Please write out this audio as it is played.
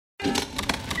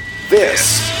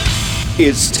This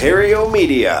is Terrio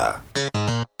Media.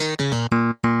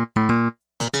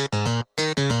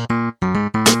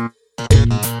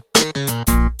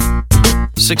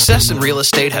 Success in real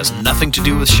estate has nothing to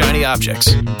do with shiny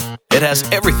objects. It has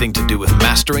everything to do with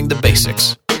mastering the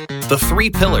basics. The 3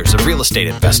 pillars of real estate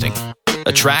investing: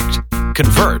 attract,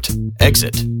 convert,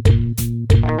 exit.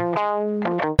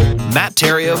 Matt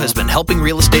Terrio has been helping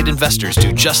real estate investors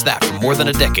do just that for more than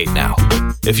a decade now.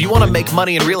 If you want to make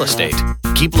money in real estate,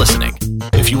 keep listening.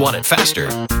 If you want it faster,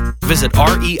 visit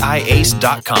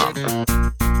reiace.com.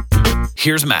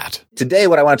 Here's Matt. Today,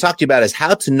 what I want to talk to you about is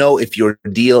how to know if your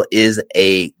deal is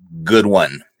a good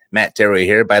one. Matt Terrio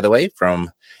here, by the way, from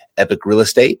Epic Real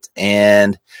Estate.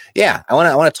 And yeah, I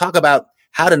want to talk about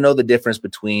how to know the difference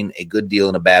between a good deal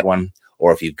and a bad one.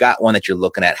 Or if you've got one that you're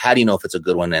looking at, how do you know if it's a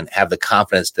good one and have the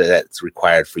confidence that's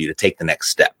required for you to take the next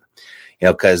step? You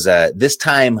know, because this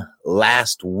time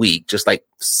last week, just like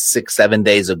 6-7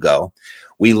 days ago,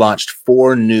 we launched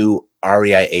 4 new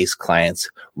REI Ace clients,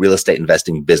 real estate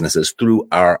investing businesses, through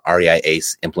our REI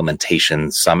Ace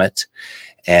implementation summit.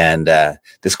 And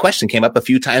this question came up a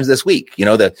few times this week. You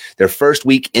know, their first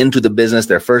week into the business,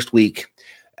 their first week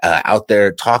out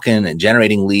there talking and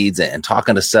generating leads and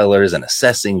talking to sellers and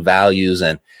assessing values.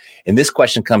 And this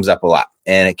question comes up a lot.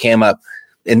 And it came up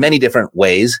in many different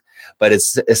ways, but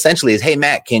it's essentially is, hey,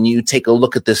 Matt, can you take a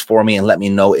look at this for me and let me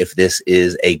know if this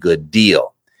is a good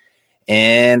deal?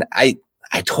 And I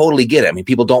totally get it. I mean,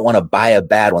 people don't want to buy a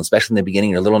bad one, especially in the beginning.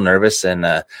 You're a little nervous and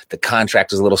the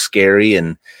contract is a little scary,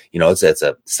 and you know it's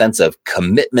a sense of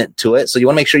commitment to it. So you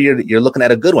want to make sure you're looking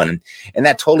at a good one, and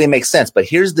that totally makes sense. But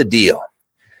here's the deal: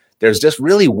 there's just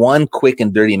really one quick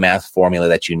and dirty math formula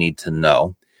that you need to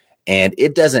know, and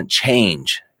it doesn't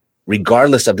change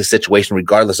regardless of the situation,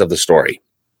 regardless of the story.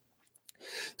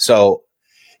 So,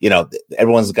 you know,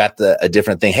 everyone's got a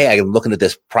different thing. Hey, I'm looking at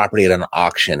this property at an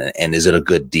auction, and is it a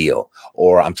good deal?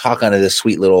 Or I'm talking to this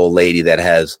sweet little old lady that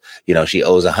has, you know, she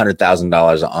owes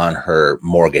 $100,000 on her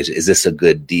mortgage. Is this a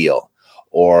good deal?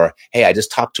 Or, hey, I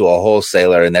just talked to a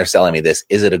wholesaler and they're selling me this.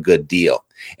 Is it a good deal?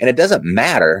 And it doesn't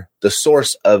matter the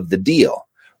source of the deal,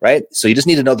 right? So you just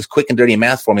need to know this quick and dirty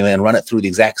math formula and run it through the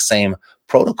exact same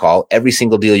protocol, every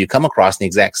single deal you come across in the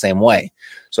exact same way.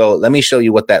 So let me show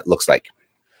you what that looks like.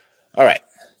 All right.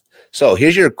 So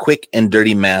here's your quick and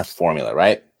dirty math formula,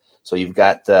 right? So you've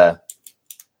got,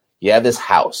 you have this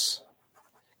house,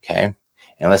 okay?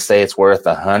 And let's say it's worth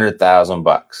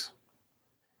 $100,000.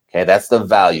 Okay, that's the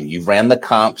value. You've ran the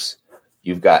comps.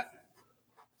 You've got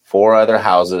 4 other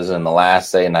houses in the last,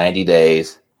 say, 90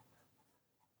 days,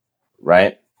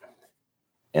 right?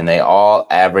 And they all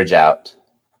average out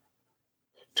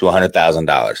to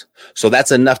 $100,000. So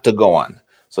that's enough to go on.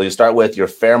 So you start with your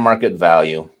fair market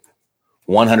value,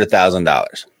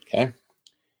 $100,000, okay?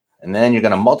 And then you're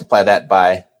going to multiply that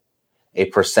by a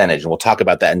percentage, and we'll talk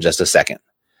about that in just a second.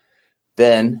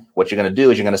 Then what you're going to do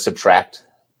is you're going to subtract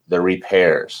the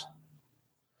repairs.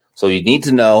 So you need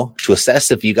to know, to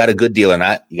assess if you got a good deal or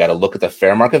not, you got to look at the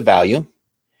fair market value,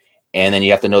 and then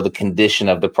you have to know the condition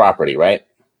of the property, right?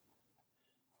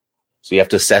 So you have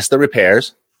to assess the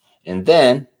repairs, and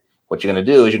then what you're going to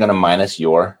do is you're going to minus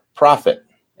your profit,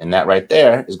 and that right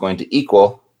there is going to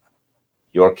equal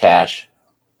your cash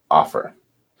offer.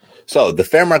 So the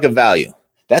fair market value,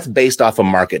 that's based off of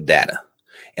market data.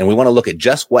 And we want to look at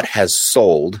just what has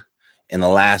sold in the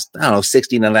last,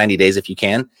 60 to 90 days if you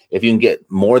can. If you can get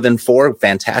more than 4,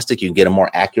 fantastic. You can get a more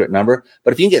accurate number.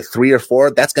 But if you can get 3 or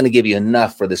 4, that's going to give you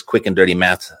enough for this quick and dirty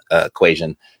math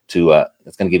equation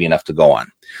that's going to give you enough to go on.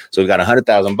 So we've got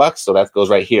 $100,000. So that goes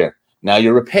right here. Now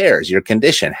your repairs, your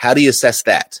condition, how do you assess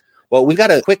that? Well, we've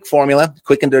got a quick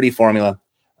and dirty formula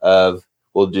of,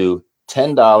 we'll do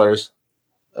 $10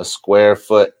 a square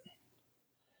foot,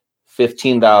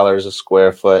 $15 a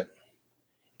square foot,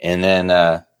 and then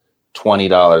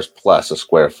 $20 plus a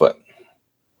square foot,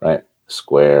 right?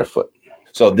 Square foot.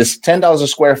 So this $10 a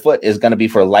square foot is going to be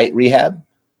for light rehab.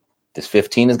 This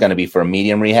 $15 is going to be for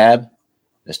medium rehab.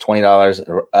 This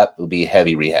 $20 up will be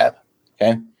heavy rehab,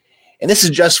 okay? And this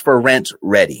is just for rent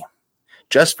ready.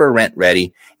 Just for rent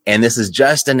ready. And this is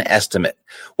just an estimate.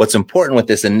 What's important with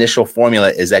this initial formula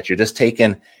is that you're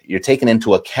taking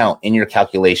into account in your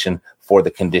calculation for the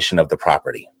condition of the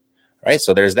property, right?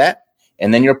 So there's that.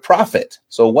 And then your profit.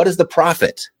 So what is the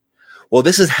profit? Well,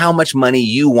 this is how much money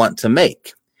you want to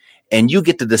make. And you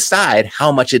get to decide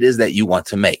how much it is that you want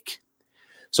to make.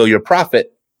 So your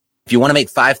profit, if you want to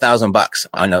make $5,000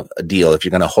 on a deal, if you're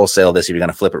going to wholesale this, if you're going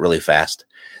to flip it really fast,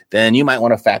 then you might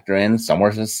want to factor in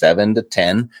somewhere from $7,000 to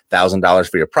 $10,000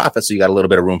 for your profit. So you got a little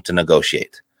bit of room to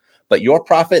negotiate. But your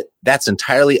profit, that's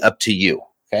entirely up to you.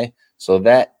 Okay. So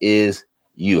that is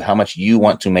how much you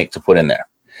want to make to put in there.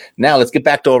 Now let's get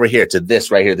back to over here to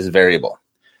this right here, this variable.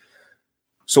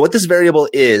 So what this variable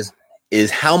is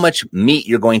how much meat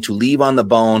you're going to leave on the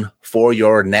bone for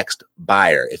your next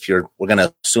buyer. We're going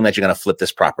to assume that you're going to flip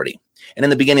this property. And in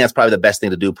the beginning, that's probably the best thing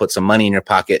to do. Put some money in your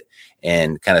pocket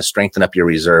and kind of strengthen up your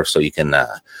reserve so you can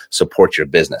support your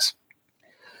business.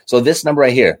 So this number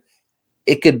right here,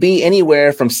 it could be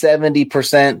anywhere from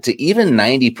 70% to even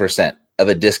 90% of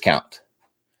a discount.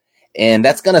 And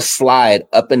that's going to slide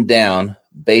up and down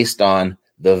based on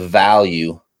the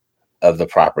value of the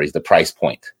properties, the price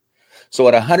point. So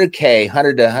at 100K,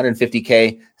 100 to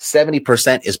 150K,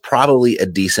 70% is probably a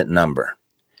decent number.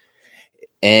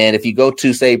 And if you go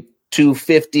to, say,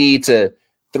 250 to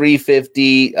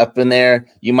 350 up in there,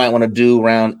 you might want to do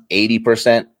around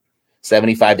 80%,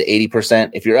 75 to 80%.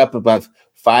 If you're up above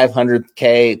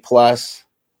 500K plus,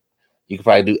 you could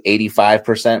probably do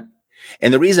 85%.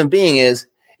 And the reason being is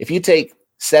if you take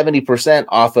 70%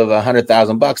 off of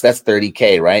 $100,000, that's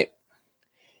 30K, right?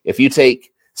 If you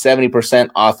take 70%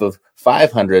 off of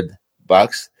 $500,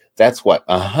 that's what?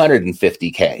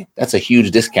 150K. That's a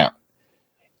huge discount.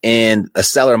 And a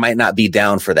seller might not be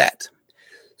down for that.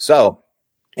 So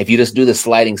if you just do the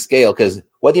sliding scale, because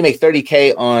whether you make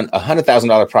 30K on a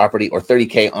 $100,000 property or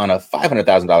 30K on a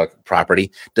 $500,000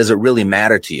 property, does it really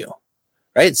matter to you?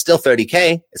 Right? It's still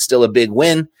 30K. It's still a big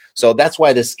win. So that's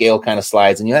why this scale kind of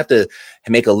slides, and you have to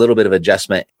make a little bit of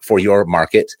adjustment for your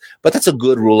market, but that's a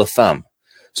good rule of thumb.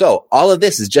 So all of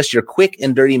this is just your quick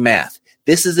and dirty math.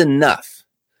 This is enough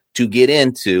to get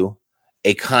into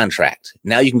a contract.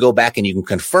 Now you can go back and you can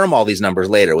confirm all these numbers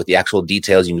later with the actual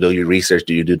details. You can do your research,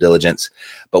 do your due diligence.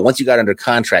 But once you got under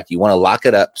contract, you want to lock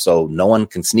it up so no one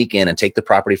can sneak in and take the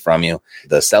property from you.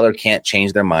 The seller can't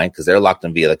change their mind because they're locked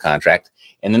in via the contract.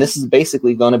 And then this is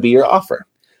basically going to be your offer.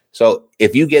 So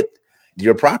if you get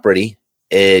your property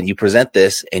and you present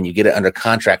this and you get it under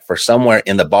contract for somewhere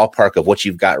in the ballpark of what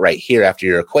you've got right here after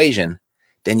your equation,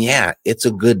 then yeah, it's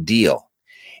a good deal.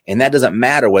 And that doesn't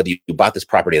matter whether you bought this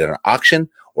property at an auction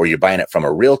or you're buying it from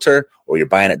a realtor or you're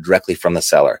buying it directly from the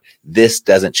seller. This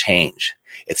doesn't change.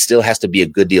 It still has to be a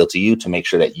good deal to you to make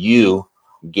sure that you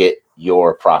get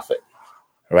your profit.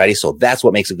 Alrighty. So that's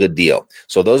what makes a good deal.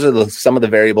 So those are some of the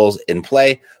variables in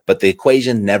play, but the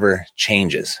equation never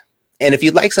changes. And if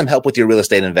you'd like some help with your real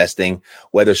estate investing,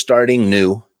 whether starting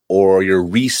new or you're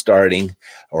restarting,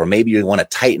 or maybe you want to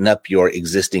tighten up your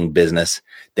existing business,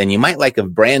 then you might like a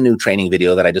brand new training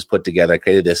video that I just put together. I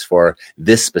created this for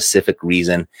this specific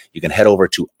reason. You can head over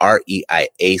to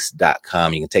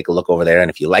reiace.com. You can take a look over there.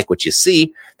 And if you like what you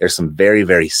see, there's some very,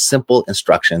 very simple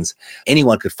instructions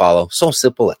anyone could follow. So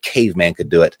simple, a caveman could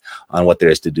do it on what there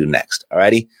is to do next.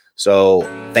 Alrighty. So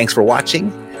thanks for watching.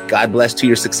 God bless to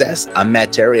your success. I'm Matt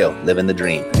Theriault, living the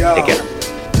dream. Yo. Take care.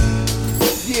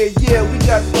 Yeah, we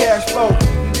got the cash flow.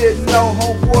 You didn't know,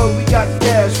 homeboy, we got the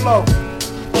cash flow.